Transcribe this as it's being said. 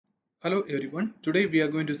Hello everyone, today we are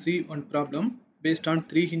going to see one problem based on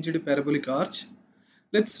three-hinged parabolic arch.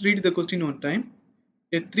 Let's read the question one time.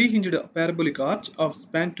 A three-hinged parabolic arch of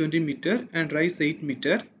span 20 meter and rise 8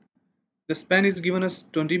 meter. The span is given as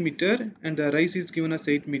 20 meter and the rise is given as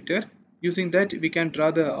 8 meter. Using that we can draw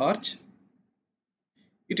the arch.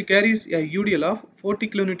 It carries a UDL of 40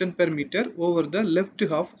 kN per meter over the left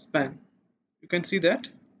half span. You can see that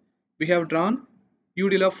we have drawn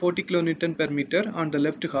UDL of 40 kN per meter on the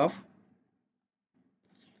left half.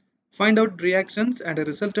 Find out reactions and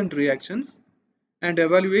resultant reactions and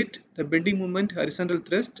evaluate the bending moment, horizontal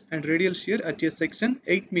thrust and radial shear at a section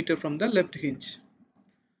 8 meter from the left hinge.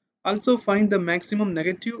 Also find the maximum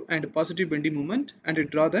negative and positive bending moment and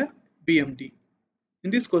draw the BMD. In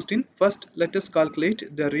this question, first let us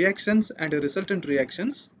calculate the reactions and resultant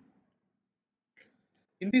reactions.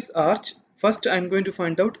 In this arch, first I am going to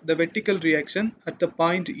find out the vertical reaction at the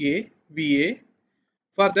point A, VA.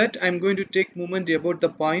 For that I am going to take moment about the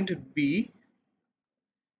point B.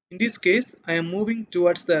 In this case, I am moving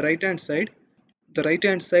towards the right hand side. The right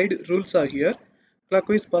hand side rules are here: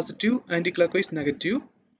 clockwise positive, anti-clockwise negative.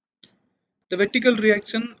 The vertical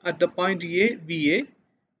reaction at the point A, VA,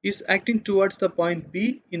 is acting towards the point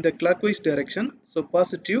B in the clockwise direction, so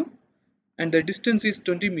positive, and the distance is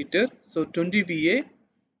 20 meter, so 20 VA.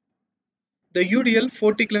 The UDL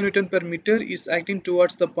 40 kN per meter is acting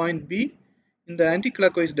towards the point B in the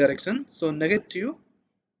anti-clockwise direction, so negative.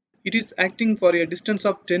 It is acting for a distance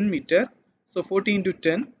of 10 meter, so 40 into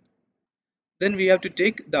 10. Then we have to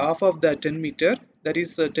take the half of the 10 meter, that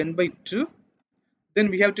is 10 by 2.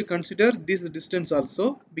 Then we have to consider this distance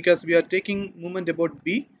also because we are taking moment about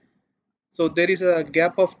B. So there is a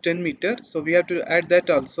gap of 10 meter, so we have to add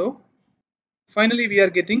that also. Finally we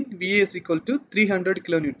are getting VA is equal to 300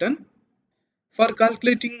 kN. For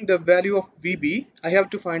calculating the value of VB, I have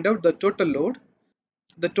to find out the total load.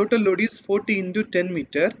 The total load is 40 into 10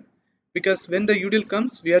 meter because when the UDL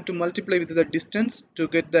comes, we have to multiply with the distance to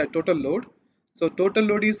get the total load. So total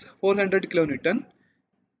load is 400 kN.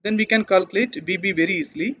 Then we can calculate VB very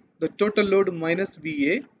easily. The total load minus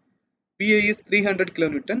VA. VA is 300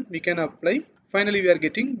 kN. We can apply. Finally, we are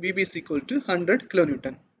getting VB is equal to 100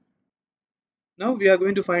 kN. Now we are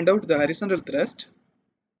going to find out the horizontal thrust.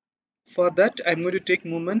 For that, I am going to take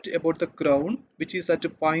moment about the ground, which is at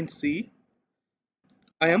point C.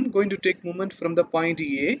 I am going to take moment from the point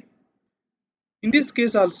A. In this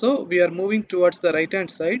case also, we are moving towards the right hand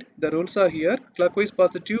side. The rules are here: clockwise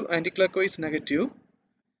positive, anti-clockwise negative.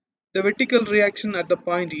 The vertical reaction at the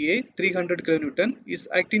point A, 300 kN, is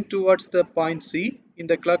acting towards the point C in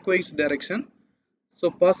the clockwise direction. So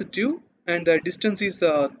positive, and the distance is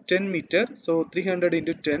 10 meter, so 300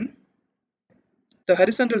 into 10. The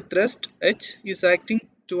horizontal thrust H is acting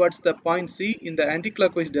towards the point C in the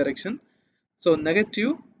anti-clockwise direction. So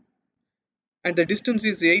negative, and the distance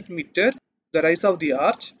is 8 meter, the rise of the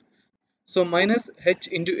arch. So minus H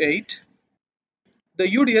into 8. The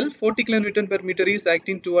UDL 40 kN per meter is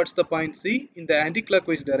acting towards the point C in the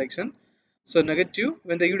anti-clockwise direction. So negative.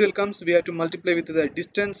 When the UDL comes, we have to multiply with the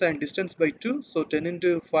distance and distance by 2. So 10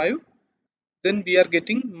 into 5. Then we are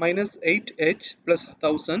getting minus 8H plus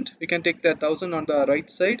 1000. We can take the 1000 on the right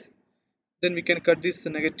side. Then we can cut this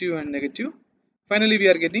negative and negative. Finally, we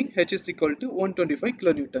are getting H is equal to 125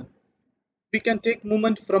 kN. We can take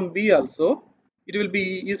moment from B also. It will be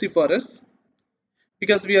easy for us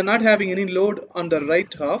because we are not having any load on the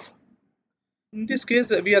right half. In this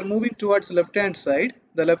case, we are moving towards left hand side.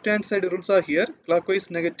 The left hand side rules are here: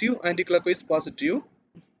 clockwise negative, anti-clockwise positive.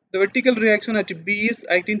 The vertical reaction at B is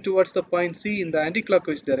acting towards the point C in the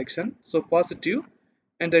anti-clockwise direction, so positive,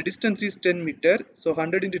 and the distance is 10 meter, so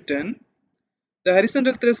 100 into 10. The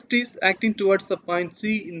horizontal thrust is acting towards the point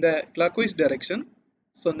C in the clockwise direction,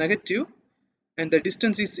 so negative, and the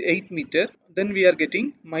distance is 8 meter. Then we are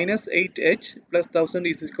getting minus 8H plus 1000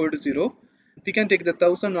 is equal to 0. We can take the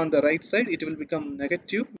 1000 on the right side, it will become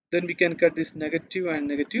negative. Then we can cut this negative and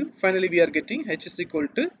negative. Finally, we are getting H is equal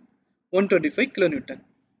to 125 kN.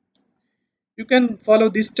 You can follow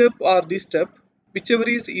this step or this step, whichever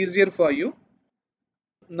is easier for you.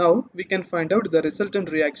 Now we can find out the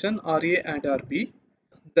resultant reaction RA and RB.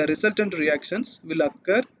 The resultant reactions will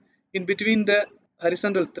occur in between the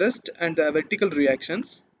horizontal thrust and the vertical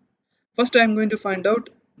reactions. First, I am going to find out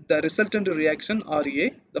the resultant reaction RA.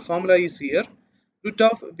 The formula is here: root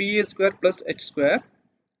of VA square plus H square.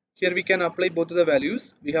 Here we can apply both the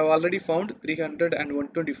values. We have already found 300 and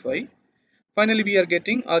 125. Finally, we are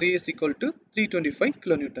getting RA is equal to 325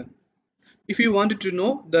 kN. If you wanted to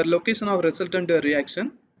know the location of resultant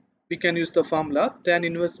reaction, we can use the formula tan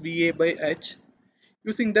inverse VA by H.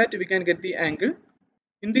 Using that, we can get the angle.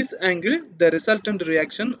 In this angle, the resultant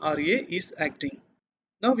reaction Ra is acting.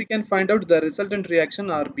 Now we can find out the resultant reaction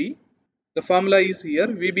Rb. The formula is here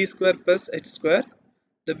Vb square plus h square.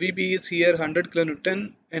 The Vb is here 100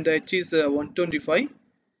 kilonewton and the h is 125.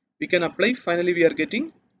 We can apply. Finally, we are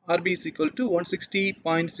getting Rb is equal to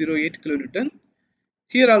 160.08 kilonewton.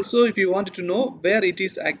 Here also, if you want to know where it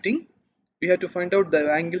is acting, we have to find out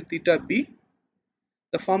the angle theta b.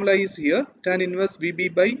 The formula is here tan inverse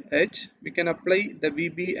Vb by h. We can apply the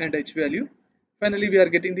Vb and h value. Finally, we are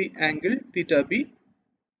getting the angle theta b.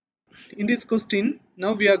 In this question,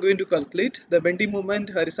 now we are going to calculate the bending moment,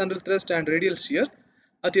 horizontal thrust and radial shear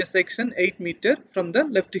at a section 8 meter from the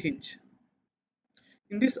left hinge.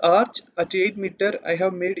 In this arch at 8 meter, I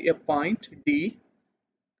have made a point D.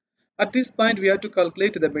 At this point, we have to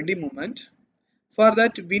calculate the bending moment. For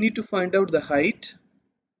that, we need to find out the height.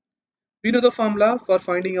 We know the formula for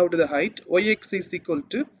finding out the height. Yx is equal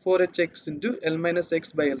to 4hx into L minus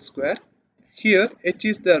x by L square. Here, h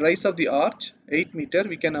is the rise of the arch, 8 meter,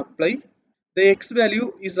 we can apply. The x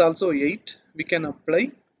value is also 8, we can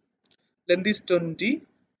apply. Length is 20.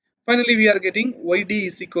 Finally, we are getting yd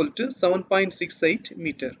is equal to 7.68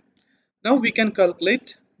 meter. Now we can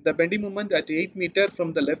calculate the bending moment at 8 meter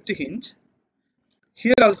from the left hinge.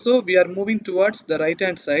 Here also we are moving towards the right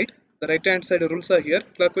hand side. The right hand side rules are here,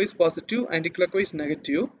 clockwise positive, anti-clockwise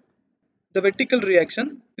negative. The vertical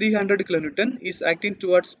reaction 300 kilonewton is acting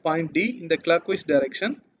towards point D in the clockwise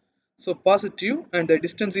direction. So positive and the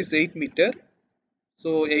distance is 8 meter.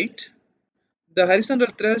 So 8. The horizontal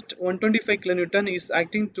thrust 125 kilonewton is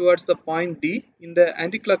acting towards the point D in the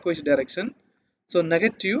anti-clockwise direction. So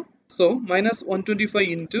negative. So minus 125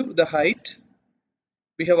 into the height.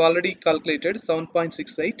 We have already calculated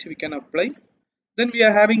 7.68. We can apply. Then we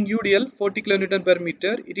are having UDL 40 kilonewton per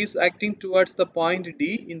meter. It is acting towards the point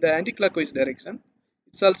D in the anti-clockwise direction.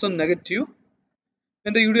 It's also negative.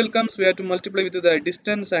 When the UDL comes, we have to multiply with the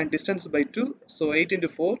distance and distance by 2. So 8 into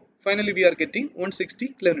 4. Finally, we are getting 160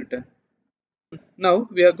 kilonewton. Now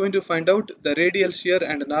we are going to find out the radial shear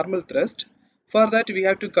and normal thrust. For that, we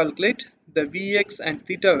have to calculate the Vx and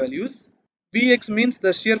theta values. Vx means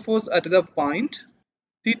the shear force at the point.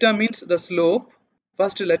 Theta means the slope.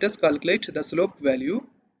 First, let us calculate the slope value.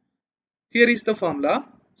 Here is the formula.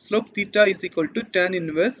 Slope theta is equal to tan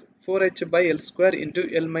inverse 4h by L square into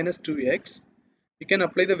L minus 2x. We can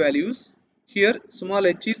apply the values. Here, small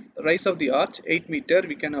h is rise of the arch, 8 meter.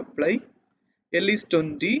 We can apply. L is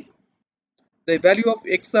 20. The value of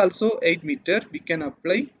x also 8 meter. We can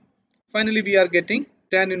apply. Finally, we are getting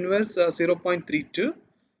tan inverse 0.32.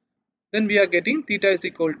 Then we are getting theta is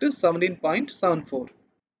equal to 17.74.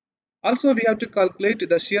 Also, we have to calculate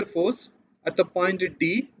the shear force at the point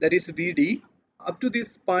D, that is Vd. Up to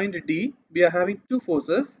this point D, we are having two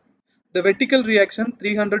forces. The vertical reaction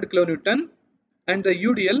 300 kilonewton and the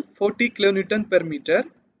UDL 40 kilonewton per meter.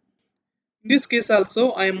 In this case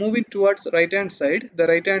also, I am moving towards right hand side. The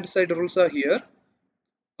right hand side rules are here.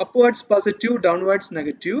 Upwards positive, downwards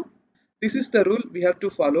negative. This is the rule we have to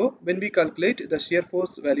follow when we calculate the shear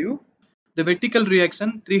force value. The vertical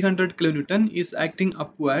reaction 300 kilonewton is acting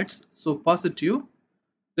upwards, so positive.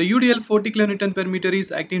 The UDL 40 kilonewton per meter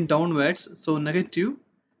is acting downwards, so negative.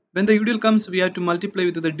 When the UDL comes, we have to multiply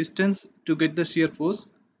with the distance to get the shear force.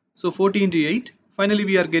 So 40 into 8. Finally,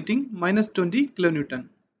 we are getting minus 20 kilonewton.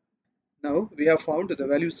 Now we have found the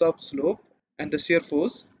values of slope and the shear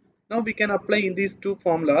force. Now we can apply in these two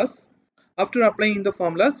formulas. After applying the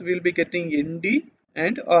formulas, we will be getting ND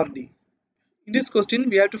and RD. In this question,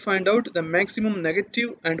 we have to find out the maximum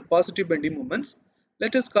negative and positive bending moments.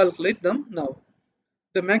 Let us calculate them now.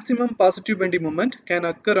 The maximum positive bending moment can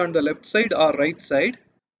occur on the left side or right side.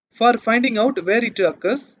 For finding out where it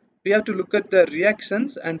occurs, we have to look at the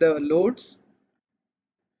reactions and the loads.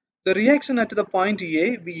 The reaction at the point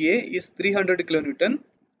A, VA, is 300 kilonewton,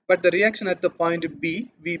 but the reaction at the point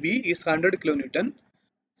B, VB, is 100 kilonewton.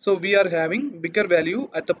 So we are having bigger value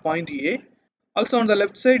at the point A. Also on the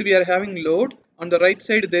left side we are having load, on the right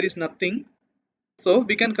side there is nothing. So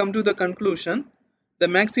we can come to the conclusion the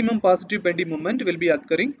maximum positive bending moment will be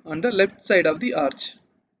occurring on the left side of the arch.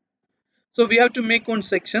 So we have to make one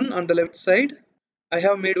section on the left side. I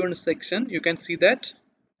have made one section, you can see that,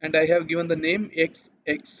 and I have given the name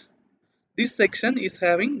XX. This section is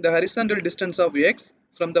having the horizontal distance of x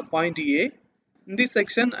from the point A. In this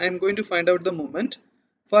section I am going to find out the moment.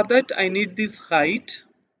 For that I need this height.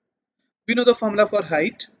 We know the formula for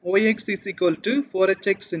height. Yx is equal to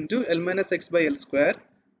 4hx into L minus x by L square.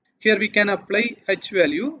 Here we can apply h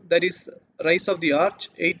value, that is rise of the arch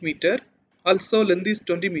 8 meter. Also length is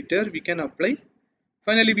 20 meter, we can apply.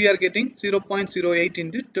 Finally we are getting 0.08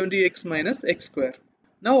 into 20x minus x square.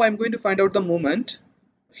 Now I am going to find out the moment.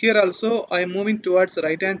 Here also I am moving towards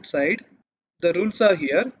right hand side. The rules are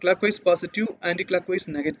here: clockwise positive, anti-clockwise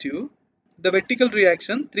negative. The vertical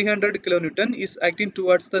reaction 300 kN is acting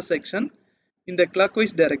towards the section in the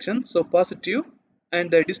clockwise direction, so positive, and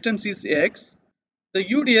the distance is x. The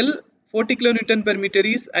UDL 40 kN per meter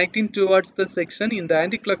is acting towards the section in the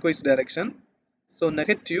anti-clockwise direction, so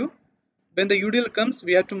negative. When the UDL comes,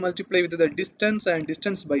 we have to multiply with the distance and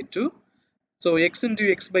distance by 2. So x into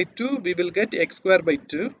x by 2, we will get x square by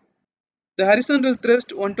 2. The horizontal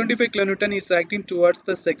thrust 125 kN is acting towards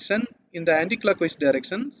the section in the anti-clockwise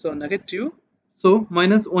direction, so negative. So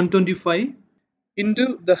minus 125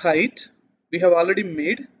 into the height we have already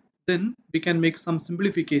made. Then we can make some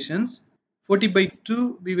simplifications. 40 by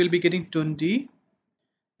 2 we will be getting 20.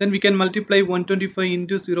 Then we can multiply 125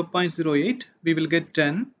 into 0.08, we will get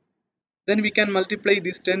 10. Then we can multiply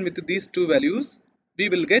this 10 with these two values. We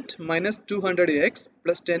will get minus 200x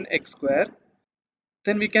plus 10x square.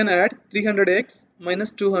 Then we can add 300x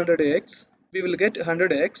minus 200x. We will get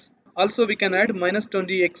 100x. Also we can add minus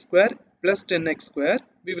 20x square plus 10x square.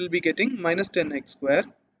 We will be getting minus 10x square.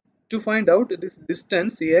 To find out this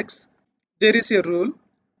distance x, there is a rule.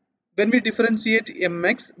 When we differentiate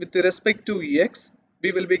mx with respect to x,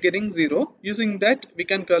 we will be getting 0. Using that, we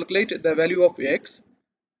can calculate the value of x.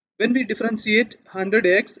 When we differentiate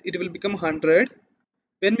 100x, it will become 100.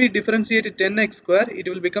 When we differentiate 10x square, it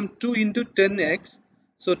will become 2 into 10x,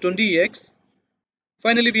 so 20x.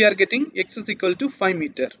 Finally, we are getting x is equal to 5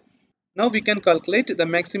 meter. Now we can calculate the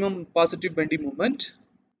maximum positive bending moment.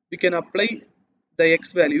 We can apply the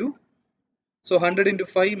x value. So 100 into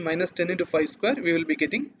 5 minus 10 into 5 square, we will be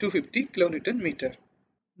getting 250 kilonewton meter.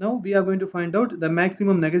 Now we are going to find out the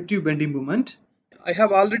maximum negative bending moment. I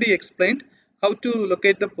have already explained how to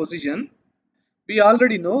locate the position. We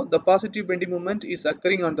already know the positive bending moment is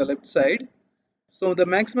occurring on the left side. So the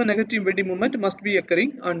maximum negative bending moment must be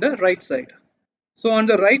occurring on the right side. So on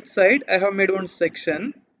the right side, I have made one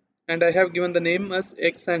section and I have given the name as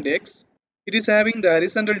x and x. It is having the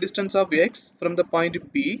horizontal distance of x from the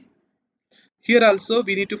point B. Here also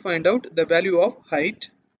we need to find out the value of height.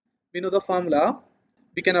 We know the formula.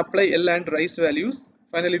 We can apply L and rise values.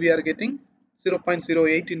 Finally, we are getting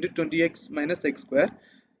 0.08 into 20x minus x square.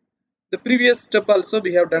 The previous step also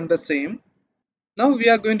we have done the same. Now we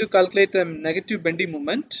are going to calculate the negative bending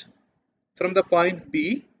moment from the point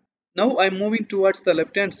B. Now I am moving towards the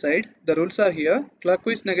left hand side. The rules are here: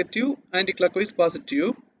 clockwise negative, anti-clockwise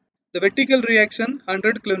positive. The vertical reaction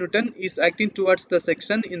 100 kN is acting towards the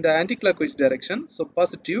section in the anti-clockwise direction, so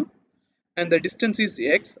positive, and the distance is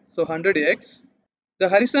x, so 100x. The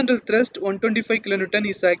horizontal thrust 125 kN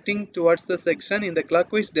is acting towards the section in the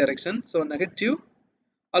clockwise direction, so negative.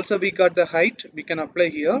 Also we got the height, we can apply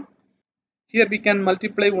here. Here we can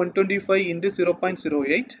multiply 125 into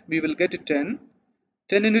 0.08, we will get 10.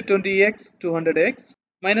 10 into 20x, 200x.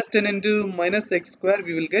 Minus 10 into minus x square,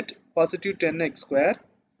 we will get positive 10x square.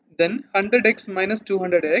 Then 100x minus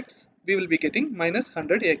 200x, we will be getting minus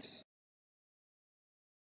 100x.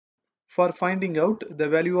 For finding out the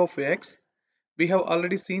value of x, we have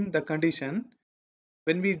already seen the condition.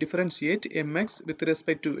 When we differentiate mx with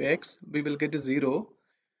respect to x, we will get 0.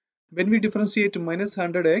 When we differentiate minus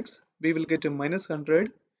 100x, we will get a minus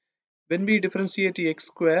 100. When we differentiate x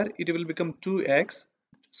square, it will become 2x.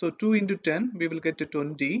 So 2 into 10, we will get a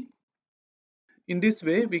 20. In this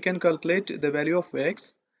way, we can calculate the value of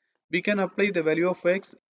x. We can apply the value of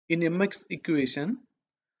x in mx equation.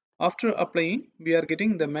 After applying, we are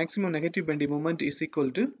getting the maximum negative bending moment is equal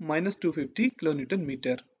to minus 250 kilonewton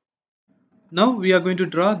meter. Now we are going to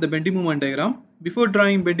draw the bending moment diagram. Before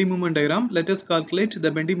drawing bending moment diagram, let us calculate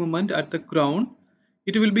the bending moment at the crown.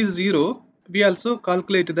 It will be 0. We also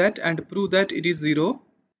calculate that and prove that it is 0.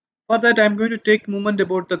 For that, I am going to take moment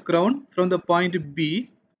about the crown from the point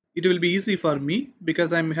B. It will be easy for me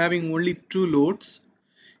because I am having only two loads.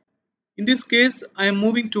 In this case, I am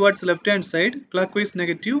moving towards left hand side, clockwise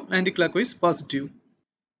negative, anti-clockwise positive.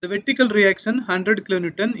 The vertical reaction 100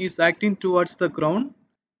 kN is acting towards the crown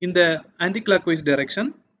in the anti-clockwise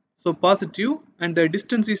direction, so positive, and the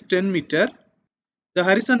distance is 10 meter. The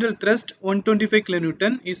horizontal thrust 125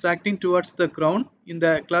 kN is acting towards the crown in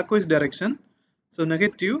the clockwise direction, so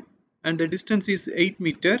negative, and the distance is 8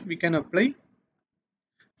 meter. We can apply.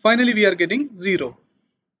 Finally, we are getting 0.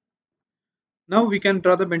 Now we can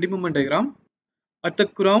draw the bending moment diagram. At the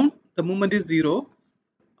crown, the moment is 0.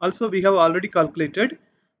 Also, we have already calculated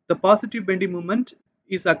the positive bending moment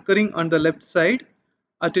is occurring on the left side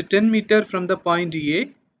at 10 meter from the point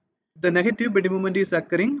A. The negative bending moment is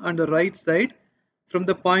occurring on the right side from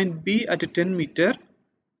the point B at 10 meter.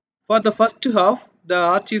 For the first half, the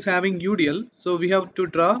arch is having UDL, so we have to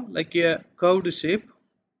draw like a curved shape.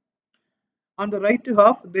 On the right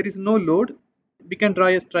half, there is no load. We can draw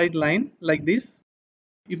a straight line like this.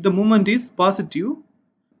 If the moment is positive,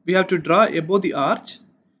 we have to draw above the arch.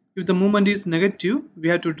 If the moment is negative, we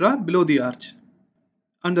have to draw below the arch.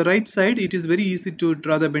 On the right side, it is very easy to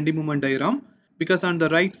draw the bending moment diagram because on the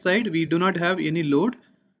right side, we do not have any load.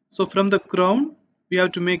 So from the crown, we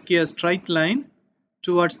have to make a straight line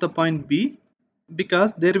towards the point B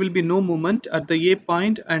because there will be no movement at the A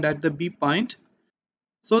point and at the B point,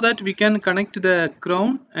 so that we can connect the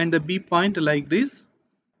crown and the B point like this.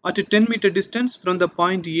 At a 10-meter distance from the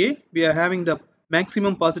point A, we are having the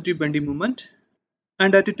maximum positive bending moment,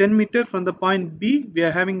 and at a 10-meter from the point B, we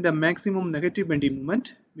are having the maximum negative bending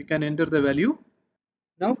moment. We can enter the value.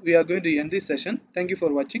 Now we are going to end this session. Thank you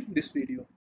for watching this video.